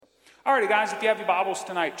Alrighty, guys, if you have your Bibles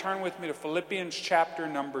tonight, turn with me to Philippians chapter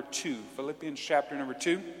number 2. Philippians chapter number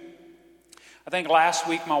 2. I think last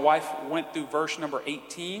week my wife went through verse number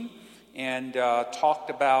 18 and talked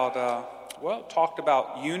about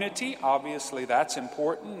unity. Obviously, that's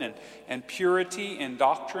important, and purity in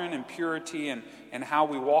doctrine, and purity and how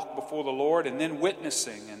we walk before the Lord, and then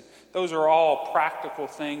witnessing. And those are all practical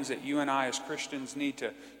things that you and I as Christians need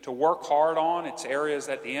to work hard on. It's areas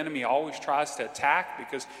that the enemy always tries to attack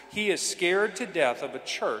because he is scared to death of a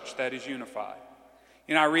church that is unified.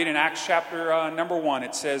 You know, I read in Acts chapter number 1,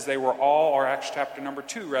 it says they were all, or Acts chapter number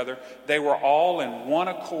 2 rather, they were all in one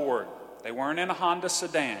accord. They weren't in a Honda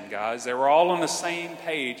sedan, guys. They were all on the same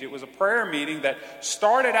page. It was a prayer meeting that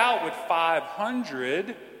started out with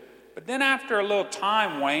 500, but then after a little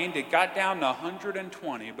time waned, it got down to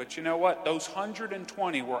 120. But you know what? Those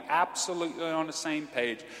 120 were absolutely on the same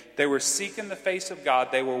page. They were seeking the face of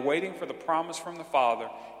God. They were waiting for the promise from the Father,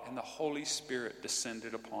 and the Holy Spirit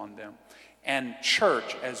descended upon them. And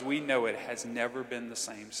church, as we know it, has never been the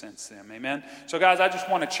same since then. Amen? So guys, I just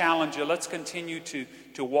want to challenge you. Let's continue to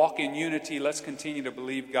walk in unity. Let's continue to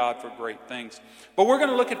believe God for great things. But we're going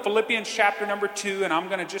to look at Philippians chapter number 2, and I'm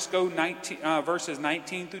going to just go verses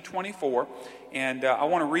 19 through 24. And I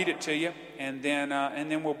want to read it to you, and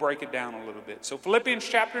then we'll break it down a little bit. So Philippians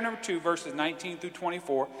chapter number 2, verses 19 through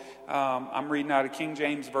 24. I'm reading out of King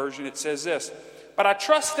James Version. It says this: But I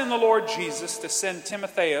trust in the Lord Jesus to send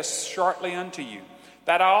Timotheus shortly unto you,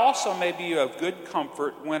 that I also may be of good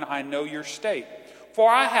comfort when I know your state. For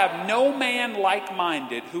I have no man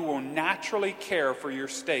like-minded who will naturally care for your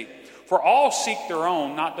state. For all seek their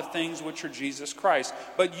own, not the things which are Jesus Christ.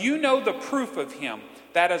 But you know the proof of him,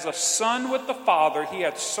 that as a son with the Father he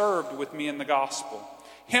hath served with me in the gospel.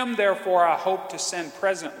 Him therefore I hope to send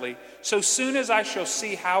presently, so soon as I shall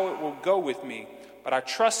see how it will go with me. But I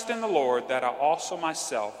trust in the Lord that I also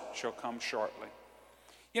myself shall come shortly.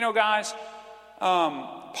 You know, guys,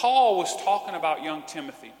 Paul was talking about young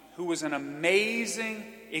Timothy, who was an amazing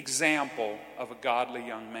example of a godly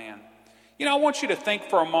young man. You know, I want you to think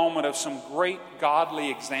for a moment of some great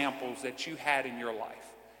godly examples that you had in your life.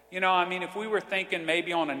 You know, I mean, if we were thinking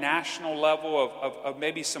maybe on a national level of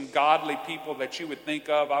maybe some godly people that you would think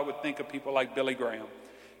of, I would think of people like Billy Graham.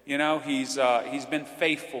 You know, he's been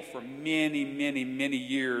faithful for many, many, many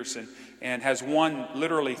years and has won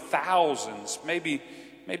literally thousands, maybe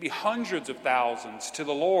hundreds of thousands to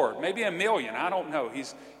the Lord, maybe 1 million. I don't know.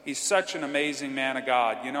 He's such an amazing man of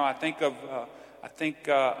God. You know, I think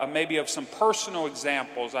maybe of some personal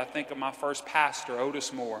examples. I think of my first pastor,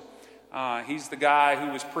 Otis Moore. He's the guy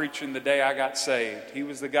who was preaching the day I got saved. He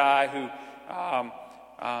was the guy who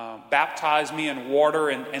baptized me in water,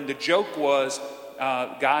 and the joke was,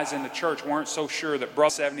 guys in the church weren't so sure that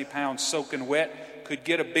brother 70 pounds soaking wet could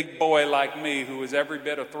get a big boy like me who was every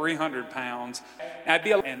bit of 300 pounds.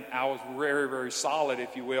 And I was very, very solid,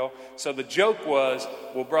 if you will. So the joke was,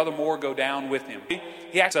 will Brother Moore go down with him?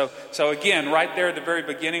 So again, right there at the very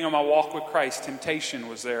beginning of my walk with Christ, temptation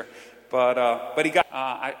was there. But he got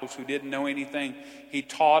those who didn't know anything. He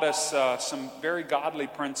taught us some very godly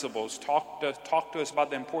principles. Talked to us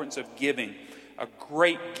about the importance of giving. A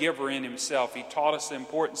great giver in himself. He taught us the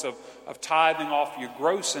importance of tithing off your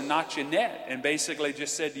gross and not your net. And basically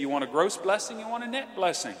just said, do you want a gross blessing? You want a net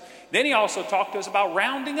blessing? Then he also talked to us about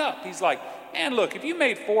rounding up. He's like, man, look, if you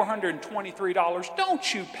made $423,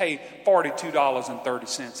 don't you pay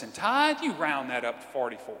 $42.30 in tithe. You round that up to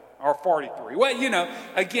 44 or 43. Well, you know,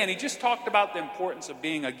 again, he just talked about the importance of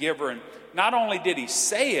being a giver. And not only did he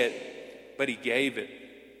say it, but he gave it.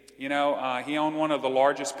 You know, he owned one of the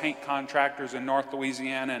largest paint contractors in North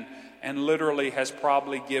Louisiana and literally has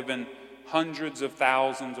probably given hundreds of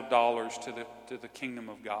thousands of dollars to the kingdom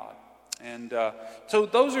of God. And so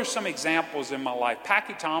those are some examples in my life.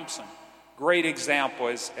 Packy Thompson, great example.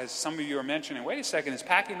 As some of you are mentioning, wait a second, is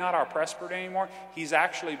Packy not our presbyter anymore? He's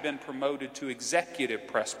actually been promoted to executive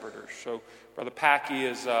presbyter. So Brother Packy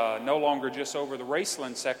is no longer just over the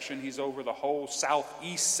Raceland section. He's over the whole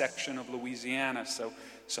southeast section of Louisiana.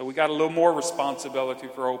 So we got a little more responsibility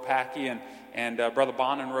for old Packy, and Brother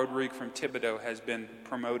Bonin Rodrigue from Thibodaux has been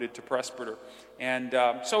promoted to presbyter. And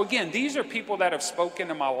so again, these are people that have spoken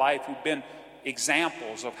in my life who've been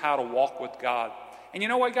examples of how to walk with God. And you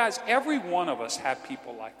know what, guys? Every one of us have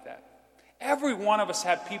people like that. Every one of us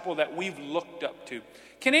have people that we've looked up to.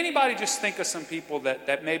 Can anybody just think of some people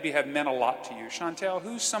that maybe have meant a lot to you? Chantel,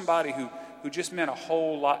 who's somebody who just meant a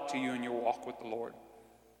whole lot to you in your walk with the Lord?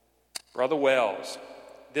 Brother Wells.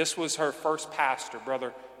 This was her first pastor,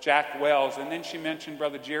 Brother Jack Wells. And then she mentioned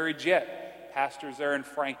Brother Jerry Jett. Pastors there in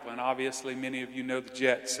Franklin. Obviously, many of you know the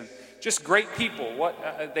Jets. And just great people.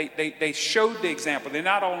 They showed the example. They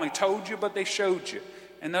not only told you, but they showed you.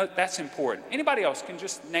 And that's important. Anybody else can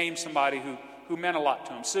just name somebody who meant a lot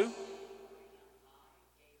to them. Sue?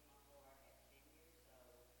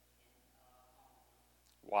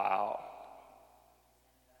 Wow.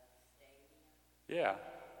 Yeah.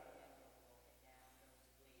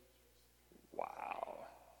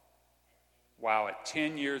 Wow, at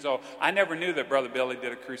 10 years old. I never knew that Brother Billy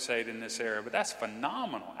did a crusade in this area, but that's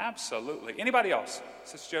phenomenal. Absolutely. Anybody else?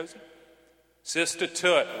 Sister Josie? Sister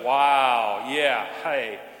Toot. Wow. Yeah.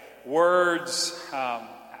 Hey, words.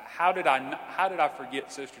 How did I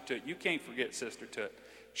forget Sister Toot? You can't forget Sister Toot.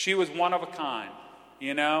 She was one of a kind.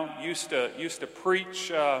 You know, used to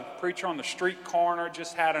preach on the street corner.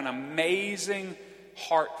 Just had an amazing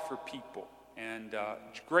heart for people. And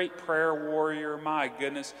great prayer warrior, my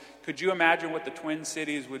goodness. Could you imagine what the Twin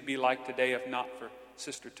Cities would be like today if not for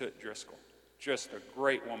Sister Toot Driscoll? Just a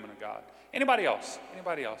great woman of God. Anybody else?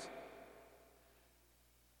 Anybody else?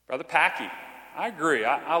 Brother Packy. I agree.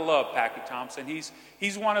 I love Packy Thompson.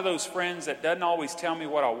 He's one of those friends that doesn't always tell me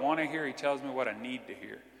what I want to hear. He tells me what I need to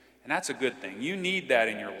hear. And that's a good thing. You need that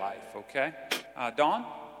in your life, okay? Dawn?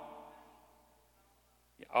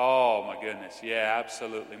 Oh, my goodness. Yeah,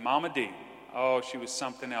 absolutely. Mama D. Oh, she was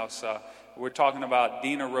something else. We're talking about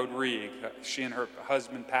Dina Rodriguez. She and her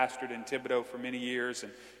husband pastored in Thibodeau for many years,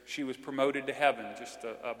 and she was promoted to heaven just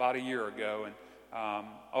about a year ago. And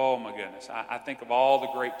oh, my goodness. I think of all the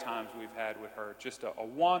great times we've had with her. Just a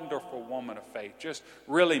wonderful woman of faith. Just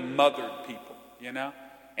really mothered people, you know?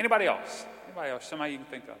 Anybody else? Anybody else? Somebody you can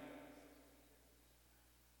think of?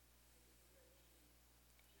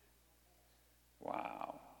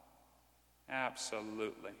 Wow.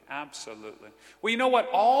 Absolutely. Absolutely. Well, you know what?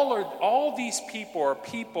 All these people are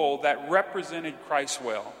people that represented Christ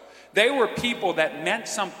well. They were people that meant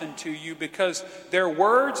something to you because their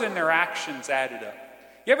words and their actions added up.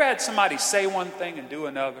 You ever had somebody say one thing and do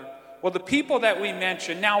another? Well, the people that we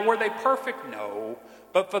mentioned, now, were they perfect? No.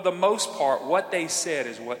 But for the most part, what they said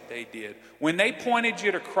is what they did. When they pointed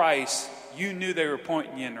you to Christ, you knew they were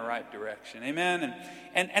pointing you in the right direction. Amen?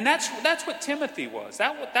 And that's what Timothy was.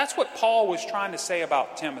 That's what Paul was trying to say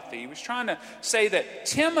about Timothy. He was trying to say that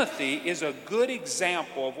Timothy is a good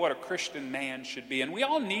example of what a Christian man should be. And we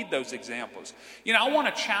all need those examples. You know, I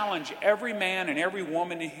want to challenge every man and every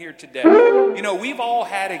woman in here today. You know, we've all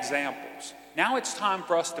had examples. Now it's time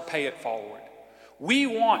for us to pay it forward. We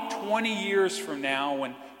want 20 years from now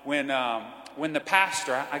when the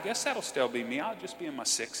pastor, I guess that'll still be me. I'll just be in my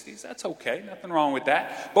 60s. That's okay. Nothing wrong with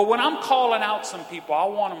that. But when I'm calling out some people, I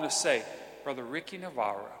want them to say, Brother Ricky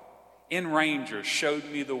Navarro in Rangers showed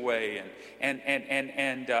me the way.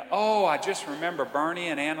 I just remember Bernie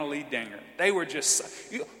and Anna Lee Dinger. They were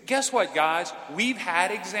just, guess what, guys? We've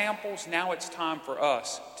had examples. Now it's time for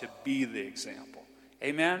us to be the example.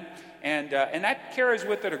 Amen? And that carries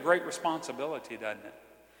with it a great responsibility, doesn't it?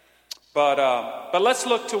 But let's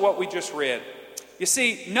look to what we just read. You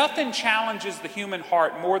see, nothing challenges the human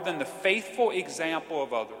heart more than the faithful example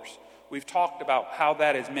of others. We've talked about how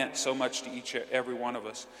that has meant so much to each and every one of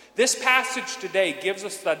us. This passage today gives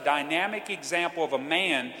us the dynamic example of a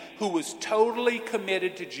man who was totally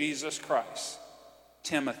committed to Jesus Christ.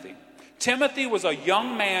 Timothy. Timothy was a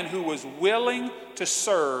young man who was willing to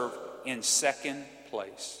serve in second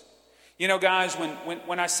place. You know, guys,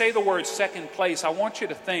 when I say the word second place, I want you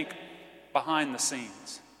to think behind the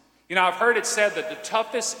scenes. You know, I've heard it said that the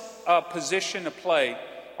toughest position to play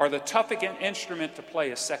or the toughest instrument to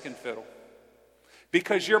play is second fiddle.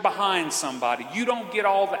 Because you're behind somebody. You don't get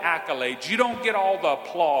all the accolades. You don't get all the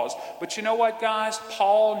applause. But you know what, guys?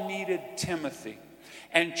 Paul needed Timothy.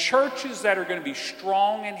 And churches that are going to be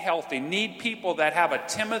strong and healthy need people that have a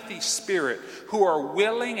Timothy spirit, who are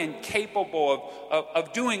willing and capable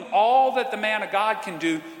of doing all that the man of God can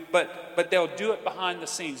do, but they'll do it behind the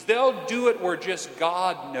scenes. They'll do it where just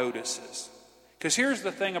God notices. Because here's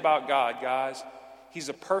the thing about God, guys. He's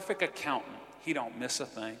a perfect accountant. He don't miss a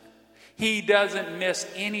thing. He doesn't miss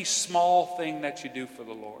any small thing that you do for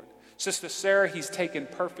the Lord. Sister Sarah, he's taken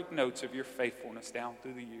perfect notes of your faithfulness down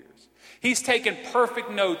through the years. He's taken perfect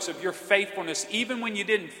notes of your faithfulness even when you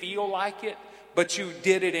didn't feel like it, but you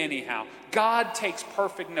did it anyhow. God takes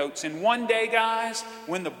perfect notes. And one day, guys,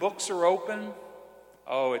 when the books are open,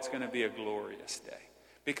 oh, it's going to be a glorious day.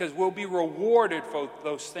 Because we'll be rewarded for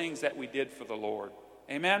those things that we did for the Lord.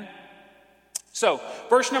 Amen? So,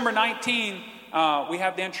 verse number 19, we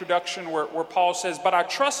have the introduction where Paul says, "But I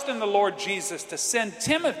trust in the Lord Jesus to send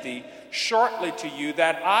Timothy shortly to you,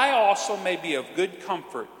 that I also may be of good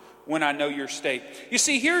comfort when I know your state." You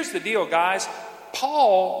see, here's the deal, guys.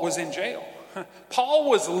 Paul was in jail. Paul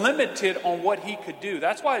was limited on what he could do.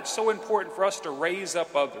 That's why it's so important for us to raise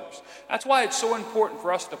up others. That's why it's so important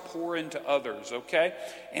for us to pour into others, okay?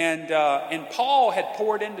 And Paul had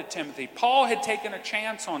poured into Timothy. Paul had taken a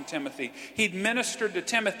chance on Timothy. He'd ministered to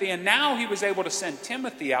Timothy, and now he was able to send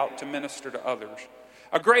Timothy out to minister to others.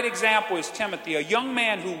 A great example is Timothy, a young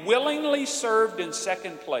man who willingly served in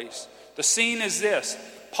second place. The scene is this.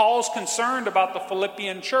 Paul's concerned about the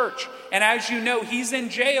Philippian church. And as you know, he's in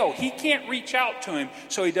jail. He can't reach out to him.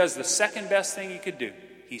 So he does the second best thing he could do.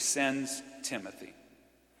 He sends Timothy.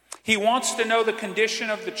 He wants to know the condition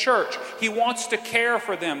of the church. He wants to care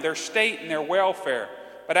for them, their state and their welfare.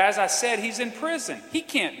 But as I said, he's in prison. He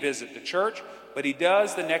can't visit the church, but he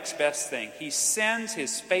does the next best thing. He sends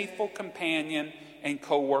his faithful companion and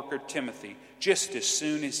co-worker Timothy just as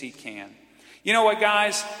soon as he can. You know what,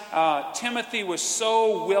 guys? Timothy was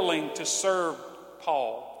so willing to serve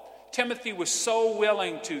Paul. Timothy was so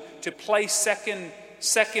willing to play second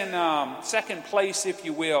place, if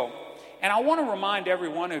you will. And I want to remind every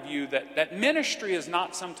one of you that ministry is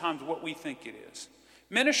not sometimes what we think it is.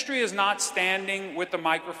 Ministry is not standing with the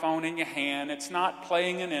microphone in your hand. It's not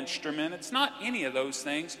playing an instrument. It's not any of those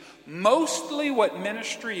things. Mostly what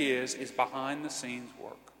ministry is behind the scenes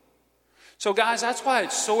work. So guys, that's why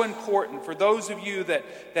it's so important for those of you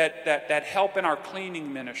that help in our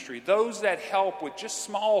cleaning ministry, those that help with just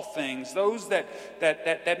small things, those that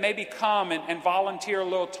maybe come and volunteer a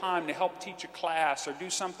little time to help teach a class or do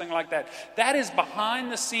something like that. That is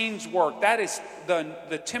behind the scenes work. That is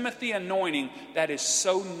the Timothy anointing that is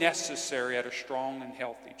so necessary at a strong and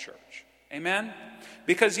healthy church. Amen?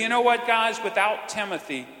 Because you know what, guys? Without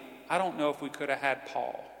Timothy, I don't know if we could have had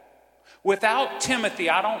Paul. Without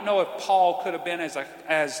Timothy, I don't know if Paul could have been as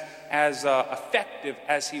effective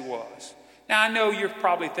as he was. Now, I know you're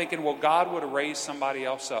probably thinking, well, God would have raised somebody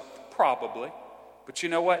else up. Probably. But you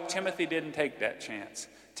know what? Timothy didn't take that chance.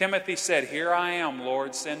 Timothy said, here I am,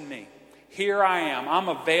 Lord, send me. Here I am. I'm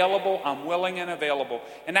available. I'm willing and available.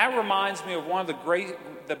 And that reminds me of one of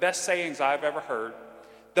the best sayings I've ever heard.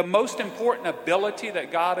 The most important ability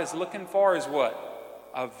that God is looking for is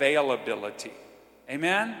what? Availability.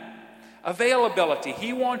 Amen? Availability.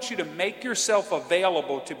 He wants you to make yourself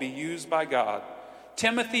available to be used by God.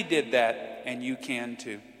 Timothy did that, and you can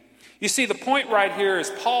too. You see, the point right here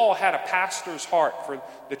is Paul had a pastor's heart for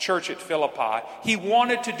the church at Philippi. He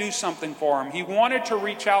wanted to do something for him. He wanted to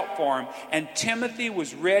reach out for him, and Timothy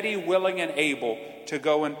was ready, willing, and able to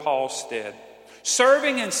go in Paul's stead.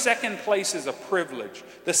 Serving in second place is a privilege.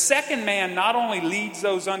 The second man not only leads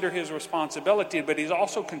those under his responsibility, but he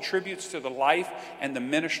also contributes to the life and the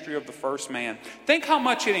ministry of the first man. Think how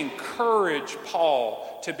much it encouraged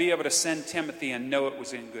Paul to be able to send Timothy and know it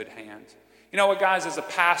was in good hands. You know what, guys, as a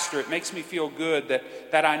pastor, it makes me feel good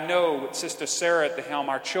that I know with Sister Sarah at the helm,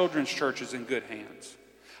 our children's church is in good hands.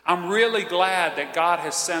 I'm really glad that God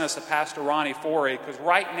has sent us a Pastor Ronnie Forey, because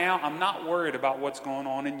right now I'm not worried about what's going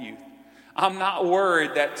on in youth. I'm not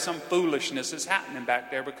worried that some foolishness is happening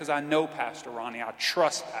back there because I know Pastor Ronnie. I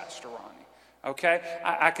trust Pastor Ronnie. Okay?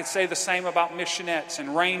 I could say the same about missionettes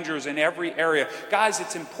and rangers in every area. Guys,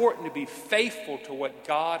 it's important to be faithful to what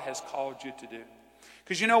God has called you to do.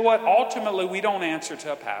 Because you know what? Ultimately, we don't answer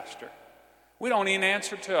to a pastor. We don't even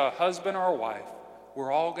answer to a husband or a wife.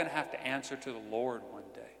 We're all going to have to answer to the Lord one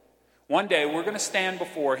day. One day, we're going to stand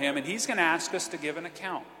before Him, and He's going to ask us to give an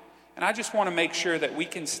account. And I just want to make sure that we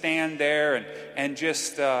can stand there and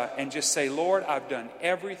just say, Lord, I've done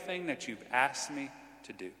everything that you've asked me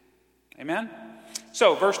to do. Amen?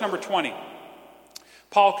 So, verse number 20.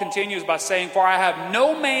 Paul continues by saying, for I have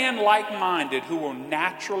no man like-minded who will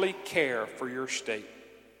naturally care for your state.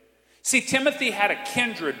 See, Timothy had a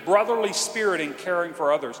kindred, brotherly spirit in caring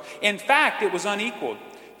for others. In fact, it was unequaled.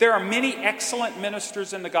 There are many excellent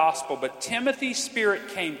ministers in the gospel, but Timothy's spirit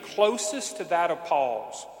came closest to that of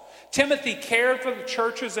Paul's. Timothy cared for the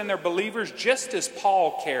churches and their believers just as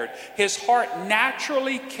Paul cared. His heart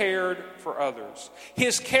naturally cared for others.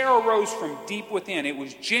 His care arose from deep within. It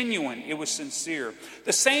was genuine. It was sincere.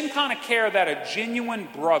 The same kind of care that a genuine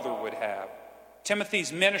brother would have.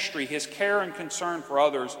 Timothy's ministry, his care and concern for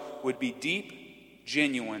others would be deep,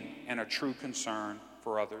 genuine, and a true concern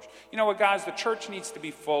for others. You know what, guys? The church needs to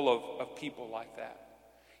be full of people like that.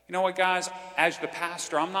 You know what, guys? As the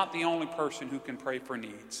pastor, I'm not the only person who can pray for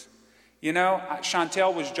needs. You know,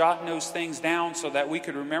 Chantel was jotting those things down so that we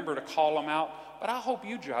could remember to call them out. But I hope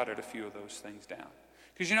you jotted a few of those things down.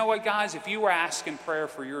 Because you know what, guys? If you were asking prayer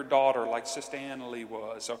for your daughter like Sister Anna Lee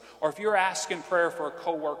was, or if you're asking prayer for a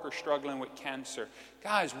coworker struggling with cancer,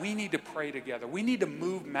 guys, we need to pray together. We need to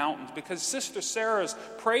move mountains, because Sister Sarah's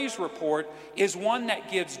praise report is one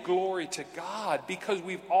that gives glory to God, because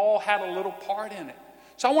we've all had a little part in it.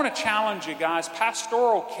 So I want to challenge you guys.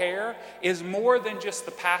 Pastoral care is more than just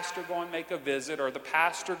the pastor going to make a visit, or the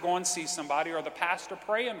pastor going to see somebody, or the pastor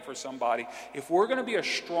praying for somebody. If we're going to be a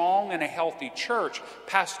strong and a healthy church,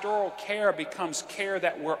 pastoral care becomes care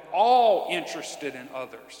that we're all interested in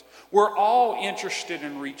others. We're all interested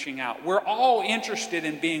in reaching out. We're all interested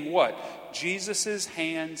in being what? Jesus's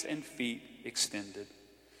hands and feet extended.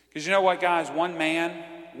 Because you know what, guys? One man,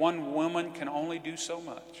 one woman can only do so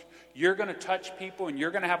much. You're going to touch people, and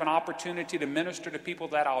you're going to have an opportunity to minister to people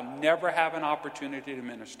that I'll never have an opportunity to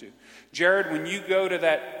minister to. Jared, when you go to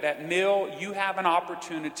that meal, you have an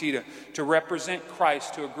opportunity to represent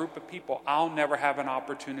Christ to a group of people. I'll never have an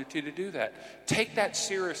opportunity to do that. Take that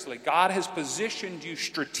seriously. God has positioned you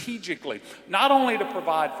strategically, not only to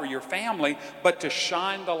provide for your family, but to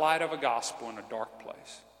shine the light of a gospel in a dark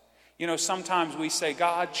place. You know, sometimes we say,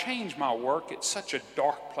 God, change my work. It's such a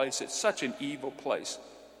dark place. It's such an evil place.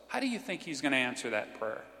 How do you think he's going to answer that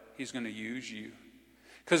prayer? He's going to use you.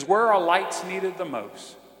 Because where are lights needed the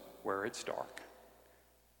most? Where it's dark.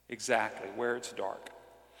 Exactly, where it's dark.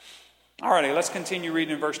 All righty, let's continue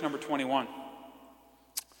reading in verse number 21.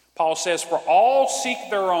 Paul says, for all seek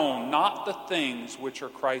their own, not the things which are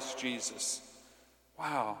Christ Jesus.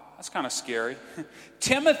 Wow, that's kind of scary.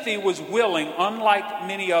 Timothy was willing, unlike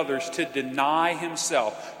many others, to deny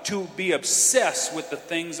himself, to be obsessed with the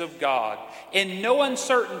things of God. In no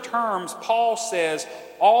uncertain terms, Paul says,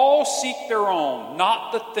 all seek their own,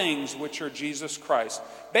 not the things which are Jesus Christ.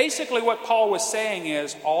 Basically, what Paul was saying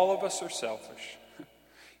is, all of us are selfish.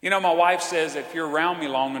 You know, my wife says, if you're around me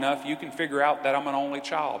long enough, you can figure out that I'm an only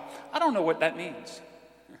child. I don't know what that means.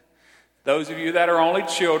 Those of you that are only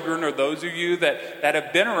children, or those of you that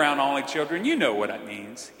have been around only children, you know what it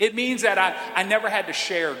means. It means that I never had to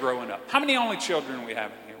share growing up. How many only children we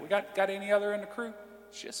have in here? We got any other in the crew?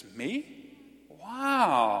 It's just me?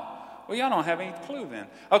 Wow. Well, y'all don't have any clue then.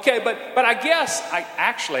 Okay, but I guess,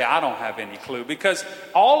 I don't have any clue, because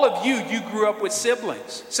all of you grew up with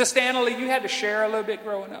siblings. Sister Anna Lee, you had to share a little bit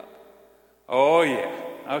growing up. Oh, yeah.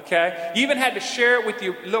 Okay? You even had to share it with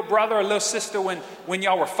your little brother or little sister when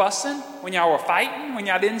y'all were fussing, when y'all were fighting, when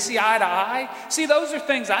y'all didn't see eye to eye. See, those are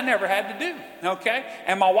things I never had to do. Okay?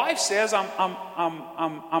 And my wife says I'm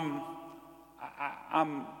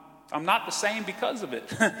not the same because of it.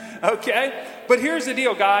 Okay? But here's the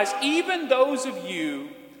deal, guys. Even those of you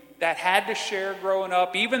that had to share growing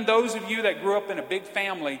up, even those of you that grew up in a big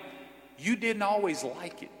family, you didn't always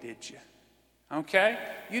like it, did you? Okay?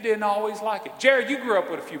 You didn't always like it. Jared, you grew up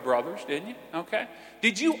with a few brothers, didn't you? Okay?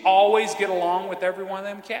 Did you always get along with every one of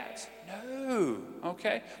them cats? No.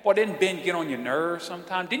 Okay? Well, didn't Ben get on your nerves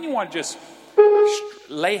sometime? Didn't you want to just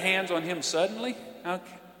lay hands on him suddenly?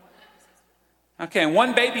 Okay. Okay, and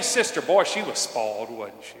one baby sister, boy, she was spoiled,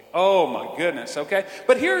 wasn't she? Oh, my goodness, okay?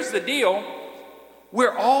 But here's the deal.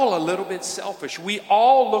 We're all a little bit selfish. We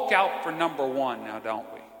all look out for number one now, don't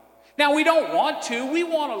we? Now, we don't want to. We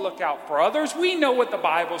want to look out for others. We know what the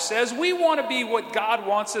Bible says. We want to be what God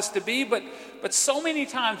wants us to be, but so many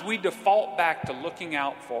times we default back to looking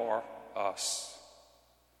out for us.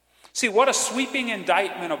 See, what a sweeping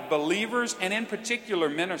indictment of believers, and in particular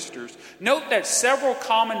ministers. Note that several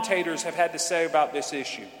commentators have had to say about this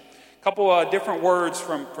issue. A couple of different words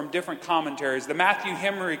from different commentaries. The Matthew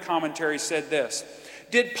Henry commentary said this: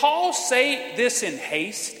 did Paul say this in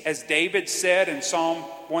haste, as David said in Psalm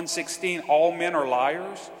 116, all men are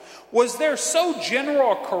liars? Was there so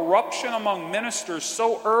general a corruption among ministers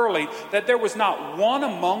so early that there was not one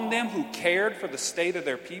among them who cared for the state of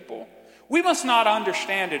their people? We must not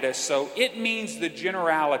understand it as so. It means the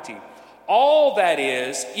generality. All that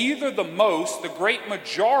is, either the most, the great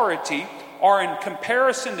majority, or in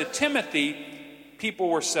comparison to Timothy, people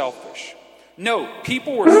were selfish. Note,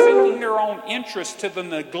 people were seeking their own interest to the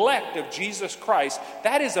neglect of Jesus Christ.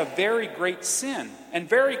 That is a very great sin and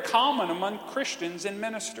very common among Christians and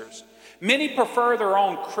ministers. Many prefer their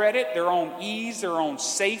own credit, their own ease, their own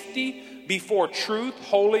safety before truth,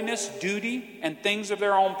 holiness, duty, and things of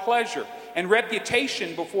their own pleasure, and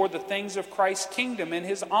reputation before the things of Christ's kingdom and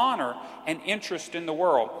his honor and interest in the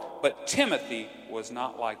world. But Timothy was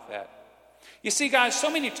not like that. You see, guys,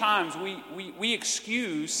 so many times we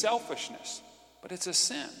excuse selfishness, but it's a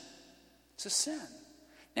sin. It's a sin.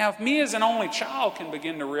 Now, if me as an only child can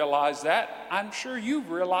begin to realize that, I'm sure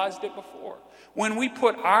you've realized it before. When we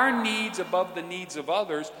put our needs above the needs of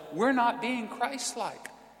others, we're not being Christ-like.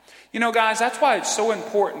 You know, guys, that's why it's so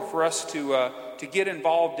important for us to get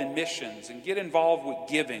involved in missions and get involved with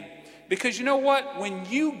giving. Because you know what? When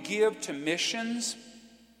you give to missions,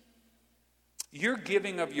 you're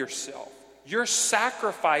giving of yourself. You're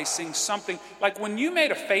sacrificing something. Like when you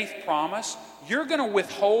made a faith promise, you're going to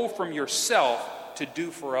withhold from yourself to do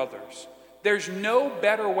for others. There's no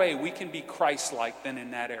better way we can be Christ-like than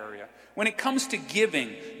in that area. When it comes to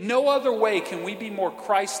giving, no other way can we be more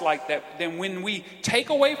Christ-like than when we take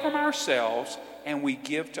away from ourselves and we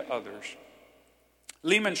give to others.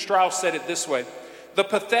 Lehman Strauss said it this way: the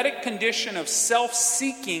pathetic condition of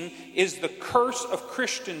self-seeking is the curse of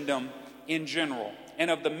Christendom in general, and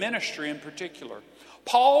of the ministry in particular.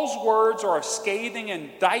 Paul's words are a scathing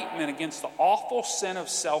indictment against the awful sin of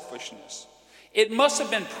selfishness. It must have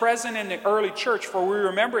been present in the early church, for we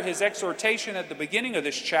remember his exhortation at the beginning of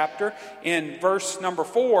this chapter in verse number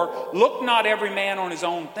 4, look not every man on his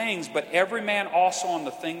own things, but every man also on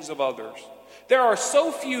the things of others. There are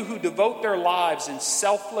so few who devote their lives in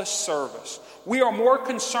selfless service. We are more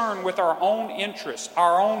concerned with our own interests,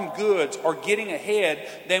 our own goods, or getting ahead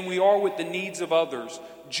than we are with the needs of others.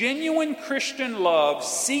 Genuine Christian love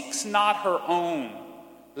seeks not her own.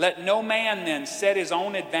 Let no man then set his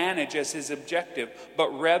own advantage as his objective,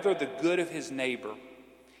 but rather the good of his neighbor.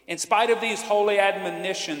 In spite of these holy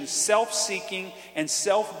admonitions, self-seeking and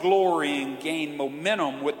self-glorying gain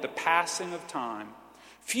momentum with the passing of time.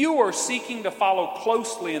 Few are seeking to follow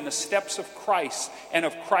closely in the steps of Christ and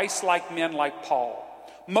of Christ-like men like Paul.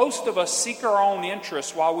 Most of us seek our own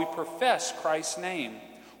interests while we profess Christ's name.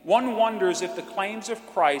 One wonders if the claims of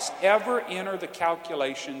Christ ever enter the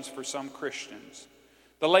calculations for some Christians.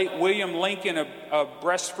 The late William Lincoln of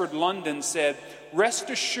Bresford, London said,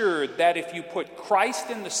 rest assured that if you put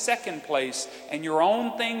Christ in the second place and your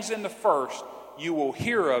own things in the first, you will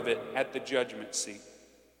hear of it at the judgment seat.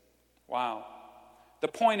 Wow. The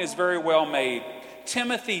point is very well made.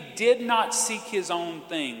 Timothy did not seek his own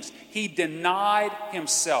things. He denied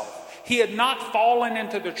himself. He had not fallen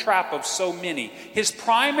into the trap of so many. His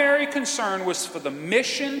primary concern was for the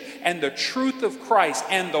mission and the truth of Christ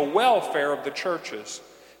and the welfare of the churches.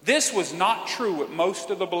 This was not true with most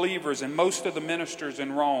of the believers and most of the ministers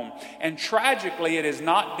in Rome. And tragically, it has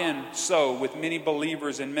not been so with many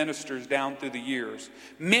believers and ministers down through the years.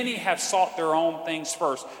 Many have sought their own things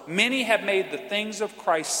first. Many have made the things of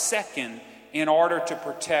Christ second in order to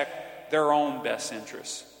protect their own best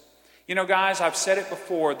interests. You know, guys, I've said it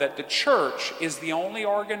before that the church is the only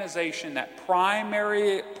organization that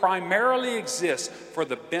primarily exists for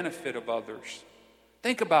the benefit of others.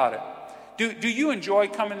 Think about it. Do you enjoy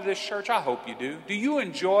coming to this church? I hope you do. Do you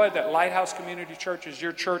enjoy that Lighthouse Community Church is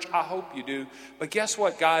your church? I hope you do. But guess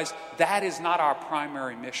what, guys? That is not our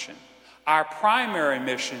primary mission. Our primary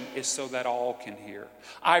mission is so that all can hear.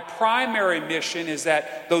 Our primary mission is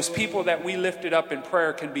that those people that we lifted up in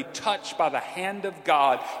prayer can be touched by the hand of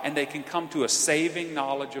God and they can come to a saving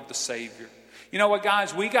knowledge of the Savior. You know what,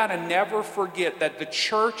 guys? We got to never forget that the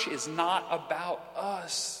church is not about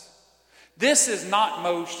us. This is not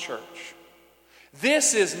Mo's church.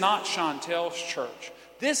 This is not Chantel's church.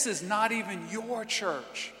 This is not even your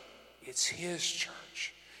church. It's his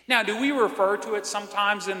church. Now, do we refer to it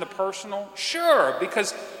sometimes in the personal? Sure,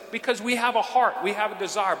 because we have a heart, we have a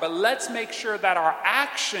desire. But let's make sure that our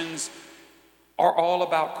actions are all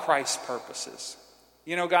about Christ's purposes.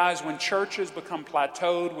 You know, guys, when churches become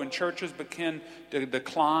plateaued, when churches begin to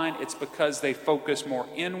decline, it's because they focus more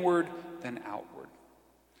inward than outward.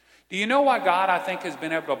 Do you know why God, I think, has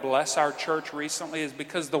been able to bless our church recently? Is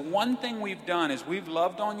because the one thing we've done is we've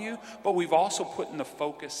loved on you, but we've also put in the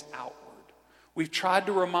focus outward. We've tried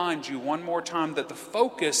to remind you one more time that the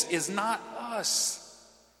focus is not us,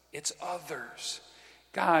 it's others.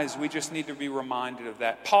 Guys, we just need to be reminded of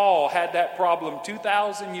that. Paul had that problem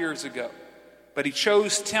 2,000 years ago. But he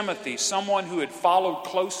chose Timothy, someone who had followed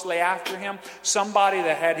closely after him, somebody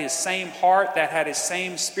that had his same heart, that had his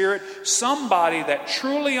same spirit, somebody that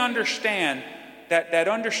truly understood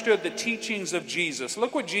the teachings of Jesus.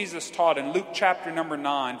 Look what Jesus taught in Luke chapter number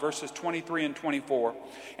 9, verses 23 and 24.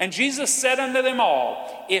 And Jesus said unto them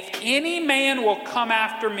all, if any man will come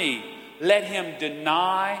after me, let him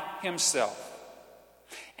deny himself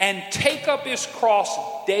and take up his cross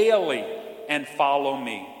daily and follow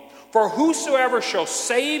me. For whosoever shall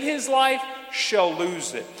save his life shall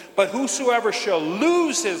lose it. But whosoever shall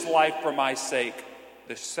lose his life for my sake,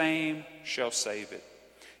 the same shall save it.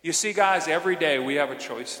 You see, guys, every day we have a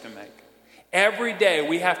choice to make. Every day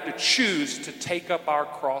we have to choose to take up our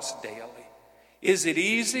cross daily. Is it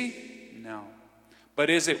easy? No. But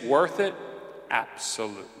is it worth it?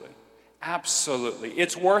 Absolutely. Absolutely.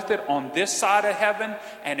 It's worth it on this side of heaven,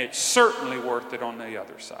 and it's certainly worth it on the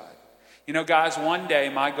other side. You know, guys, one day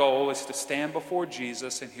my goal is to stand before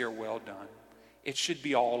Jesus and hear, well done. It should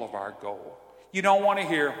be all of our goal. You don't want to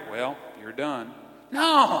hear, well, you're done.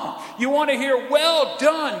 No, you want to hear, well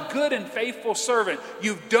done, good and faithful servant.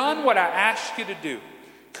 You've done what I asked you to do.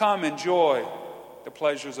 Come enjoy the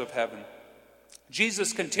pleasures of heaven.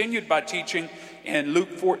 Jesus continued by teaching in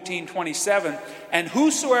Luke 14:27, and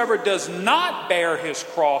whosoever does not bear his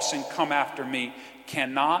cross and come after me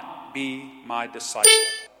cannot be my disciple.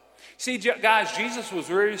 See, guys, Jesus was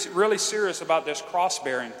really serious about this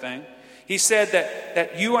cross-bearing thing. He said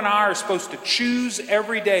that you and I are supposed to choose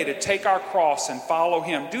every day to take our cross and follow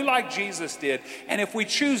him. Do like Jesus did. And if we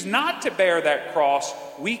choose not to bear that cross,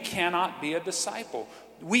 we cannot be a disciple.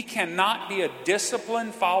 We cannot be a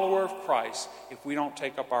disciplined follower of Christ if we don't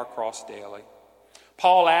take up our cross daily.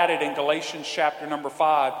 Paul added in Galatians chapter number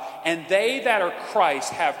 5, and they that are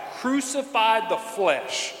Christ have crucified the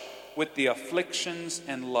flesh with the afflictions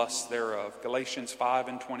and lusts thereof. Galatians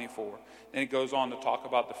 5:24. Then it goes on to talk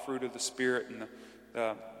about the fruit of the Spirit and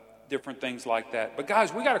the different things like that. But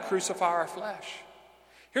guys, we got to crucify our flesh.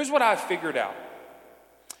 Here's what I've figured out.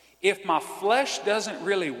 If my flesh doesn't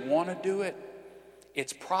really want to do it,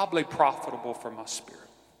 it's probably profitable for my spirit.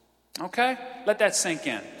 Okay? Let that sink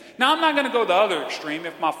in. Now, I'm not going to go the other extreme.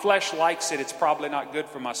 If my flesh likes it, it's probably not good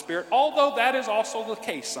for my spirit, although that is also the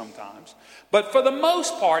case sometimes. But for the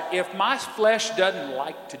most part, if my flesh doesn't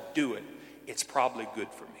like to do it, it's probably good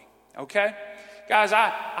for me. Okay? Guys,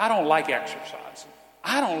 I don't like exercising.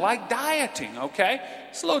 I don't like dieting, okay?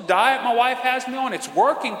 It's a little diet my wife has me on. It's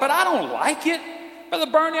working, but I don't like it. Brother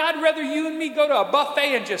Bernie, I'd rather you and me go to a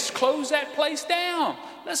buffet and just close that place down.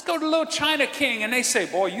 Let's go to little China King. And they say,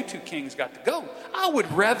 boy, you two kings got to go. I would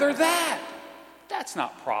rather that. That's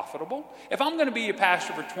not profitable. If I'm going to be your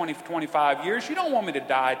pastor for 20, 25 years, you don't want me to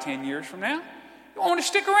die 10 years from now. You want me to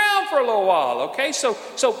stick around for a little while, okay? So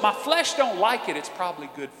my flesh don't like it. It's probably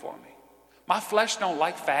good for me. My flesh don't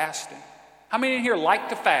like fasting. How many in here like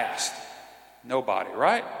to fast? Nobody,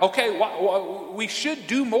 right? Okay, we should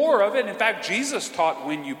do more of it. In fact, Jesus taught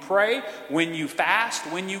when you pray, when you fast,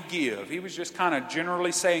 when you give. He was just kind of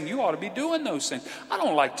generally saying you ought to be doing those things. I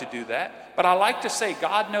don't like to do that, but I like to say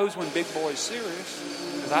God knows when big boy's serious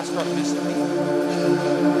because I start missing it.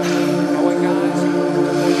 You know what, guys?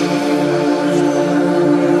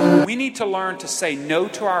 We need to learn to say no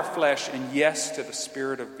to our flesh and yes to the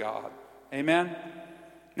Spirit of God. Amen?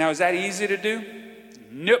 Now, is that easy to do?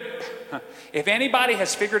 Nope. If anybody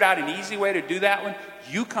has figured out an easy way to do that one,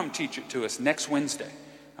 you come teach it to us next Wednesday.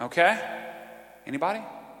 Okay? Anybody?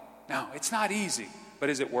 No, it's not easy. But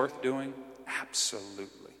is it worth doing?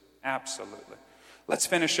 Absolutely. Absolutely. Let's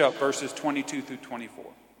finish up verses 22 through 24.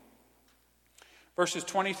 Verses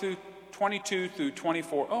 22 through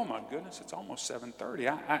 24. Oh my goodness, it's almost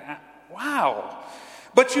 7:30. Wow.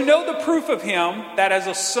 But you know the proof of him, that as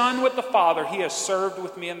a son with the Father, he has served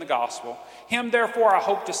with me in the gospel. Him, therefore, I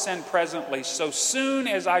hope to send presently, so soon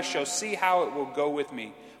as I shall see how it will go with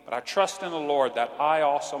me. But I trust in the Lord that I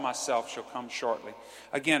also myself shall come shortly.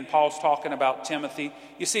 Again, Paul's talking about Timothy.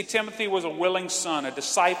 You see, Timothy was a willing son, a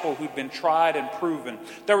disciple who'd been tried and proven.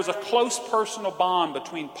 There was a close personal bond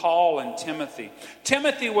between Paul and Timothy.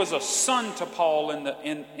 Timothy was a son to Paul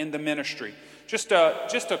in the ministry. Just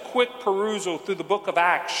a quick perusal through the book of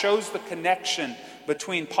Acts shows the connection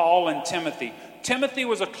between Paul and Timothy. Timothy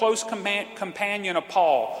was a close companion of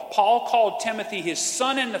Paul. Paul called Timothy his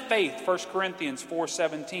son in the faith, 1 Corinthians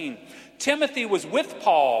 4:17. Timothy was with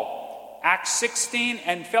Paul, Acts 16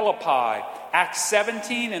 in Philippi, Acts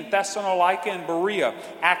 17 in Thessalonica and Berea,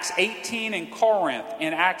 Acts 18 in Corinth,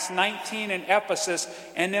 and Acts 19 in Ephesus,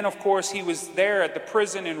 and then of course he was there at the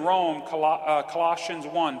prison in Rome, Colossians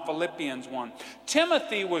 1, Philippians 1.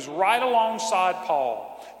 Timothy was right alongside Paul.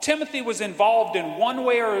 Timothy was involved in one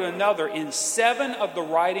way or another in 7 of the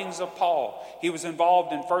writings of Paul. He was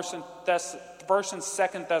involved in 1st and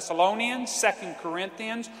 2nd Thessalonians, 2nd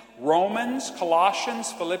Corinthians, Romans,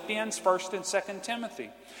 Colossians, Philippians, 1st and 2nd Timothy.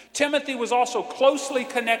 Timothy was also closely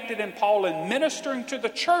connected in Paul in ministering to the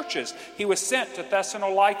churches. He was sent to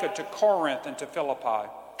Thessalonica, to Corinth, and to Philippi.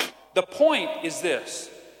 The point is this.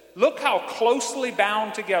 Look how closely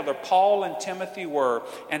bound together Paul and Timothy were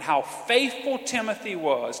and how faithful Timothy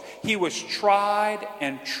was. He was tried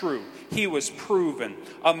and true. He was proven.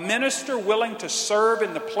 A minister willing to serve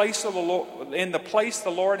in the place of the Lord, in the place the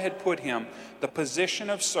Lord had put him, the position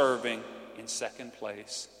of serving in second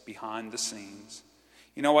place, behind the scenes.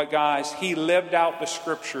 You know what, guys? He lived out the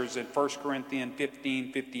scriptures in 1 Corinthians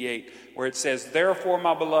 15:58, where it says, "Therefore,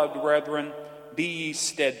 my beloved brethren, be ye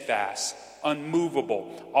steadfast,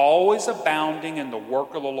 unmovable, always abounding in the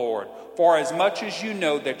work of the Lord. For as much as you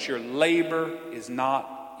know that your labor is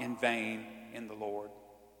not in vain in the Lord.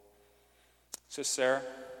 Sister Sarah,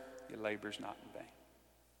 your labor's not in vain.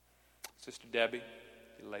 Sister Debbie,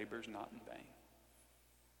 your labor's not in vain.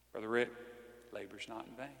 Brother Rick, labor's not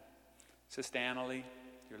in vain. Sister Annalie,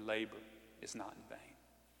 your labor is not in vain.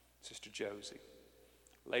 Sister Josie,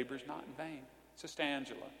 labor's not in vain. Sister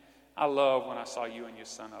Angela, I love when I saw you and your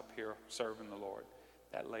son up here serving the Lord.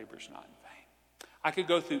 That labor's not in vain. I could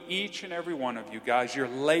go through each and every one of you guys. Your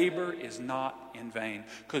labor is not in vain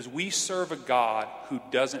because we serve a God who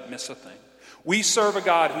doesn't miss a thing. We serve a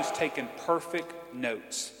God who's taken perfect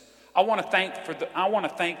notes. I want to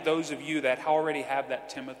thank those of you that already have that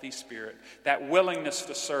Timothy spirit, that willingness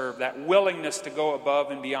to serve, that willingness to go above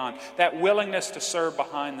and beyond, that willingness to serve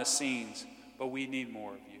behind the scenes. But we need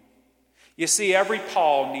more of you. You see, every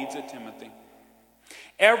Paul needs a Timothy.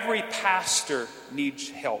 Every pastor needs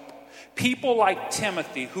help. People like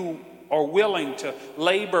Timothy who are willing to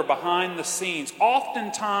labor behind the scenes,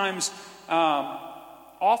 oftentimes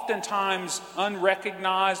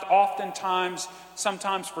unrecognized,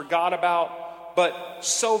 sometimes forgot about, but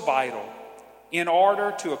so vital in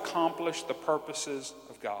order to accomplish the purposes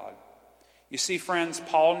of God. You see, friends,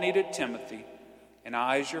 Paul needed Timothy, and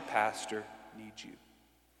I, as your pastor, need you.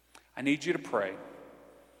 I need you to pray.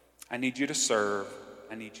 I need you to serve.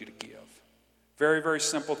 I need you to give. Very, very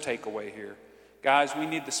simple takeaway here. Guys, we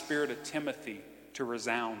need the spirit of Timothy to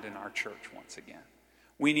resound in our church once again.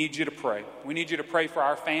 We need you to pray. We need you to pray for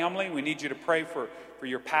our family. We need you to pray for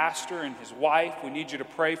your pastor and his wife. We need you to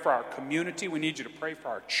pray for our community. We need you to pray for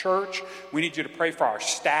our church. We need you to pray for our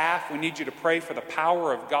staff. We need you to pray for the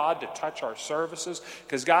power of God to touch our services.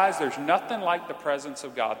 Because, guys, there's nothing like the presence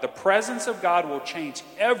of God. The presence of God will change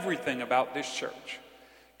everything about this church.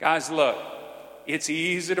 Guys, look, it's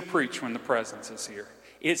easy to preach when the presence is here.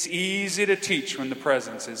 It's easy to teach when the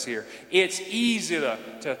presence is here. It's easy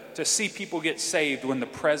to see people get saved when the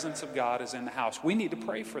presence of God is in the house. We need to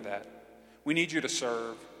pray for that. We need you to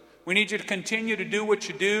serve. We need you to continue to do what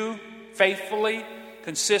you do faithfully,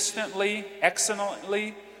 consistently,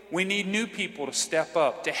 excellently. We need new people to step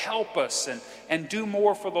up, to help us and do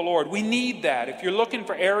more for the Lord. We need that. If you're looking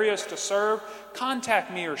for areas to serve,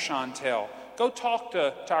 contact me or Chantel. Go talk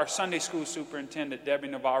to our Sunday school superintendent, Debbie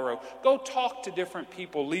Navarro. Go talk to different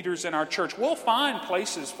people, leaders in our church. We'll find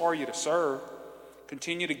places for you to serve.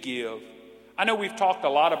 Continue to give. I know we've talked a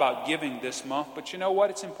lot about giving this month, but you know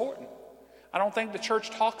what? It's important. I don't think the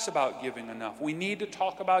church talks about giving enough. We need to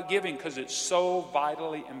talk about giving because it's so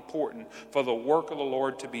vitally important for the work of the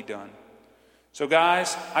Lord to be done. So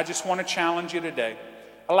guys, I just want to challenge you today.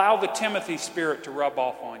 Allow the Timothy spirit to rub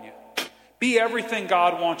off on you. Be everything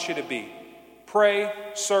God wants you to be. Pray,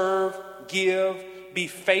 serve, give, be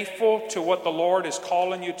faithful to what the Lord is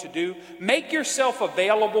calling you to do. Make yourself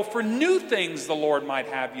available for new things the Lord might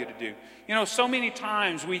have you to do. You know, so many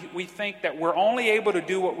times we think that we're only able to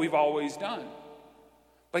do what we've always done.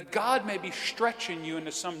 But God may be stretching you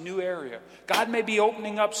into some new area. God may be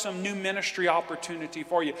opening up some new ministry opportunity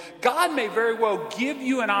for you. God may very well give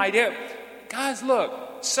you an idea. Guys,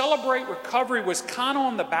 look, Celebrate Recovery was kind of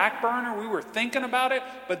on the back burner. We were thinking about it,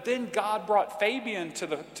 but then God brought Fabian to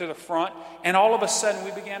the front, and all of a sudden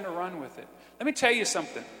we began to run with it. Let me tell you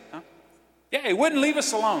something. Yeah, he wouldn't leave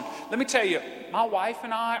us alone. Let me tell you, my wife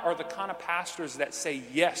and I are the kind of pastors that say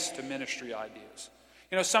yes to ministry ideas.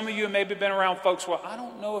 You know, some of you have maybe been around folks, well, I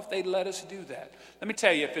don't know if they'd let us do that. Let me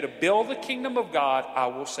tell you, if it'll build the kingdom of God, I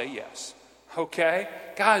will say yes. Okay?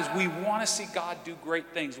 Guys, we want to see God do great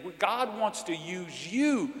things. God wants to use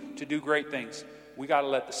you to do great things. We got to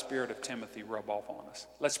let the spirit of Timothy rub off on us.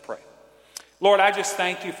 Let's pray. Lord, I just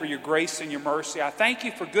thank you for your grace and your mercy. I thank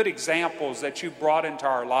you for good examples that you've brought into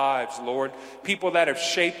our lives, Lord. People that have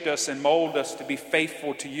shaped us and molded us to be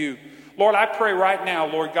faithful to you. Lord, I pray right now,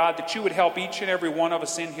 Lord God, that you would help each and every one of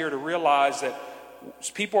us in here to realize that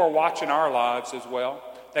people are watching our lives as well.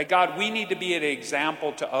 That, God, we need to be an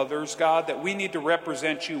example to others, God, that we need to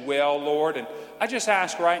represent you well, Lord. And I just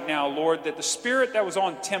ask right now, Lord, that the spirit that was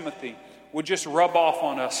on Timothy would just rub off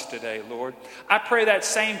on us today, Lord. I pray that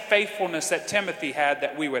same faithfulness that Timothy had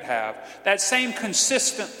that we would have. That same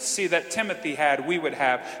consistency that Timothy had, we would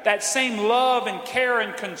have. That same love and care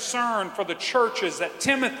and concern for the churches that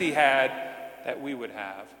Timothy had, that we would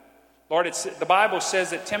have. Lord, the Bible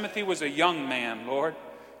says that Timothy was a young man, Lord.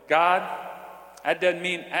 God, that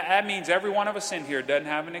means every one of us in here doesn't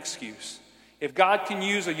have an excuse. If God can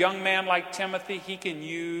use a young man like Timothy, he can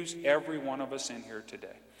use every one of us in here today.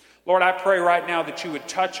 Lord, I pray right now that you would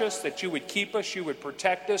touch us, that you would keep us, you would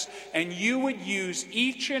protect us, and you would use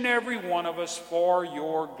each and every one of us for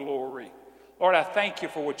your glory. Lord, I thank you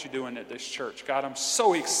for what you're doing at this church. God, I'm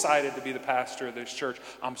so excited to be the pastor of this church.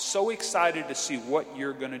 I'm so excited to see what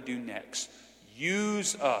you're going to do next.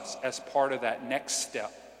 Use us as part of that next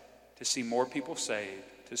step to see more people saved,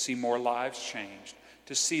 to see more lives changed,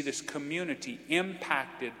 to see this community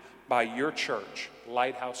impacted by your church,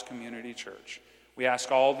 Lighthouse Community Church. We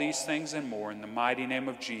ask all these things and more in the mighty name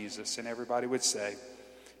of Jesus. And everybody would say,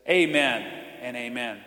 amen and amen.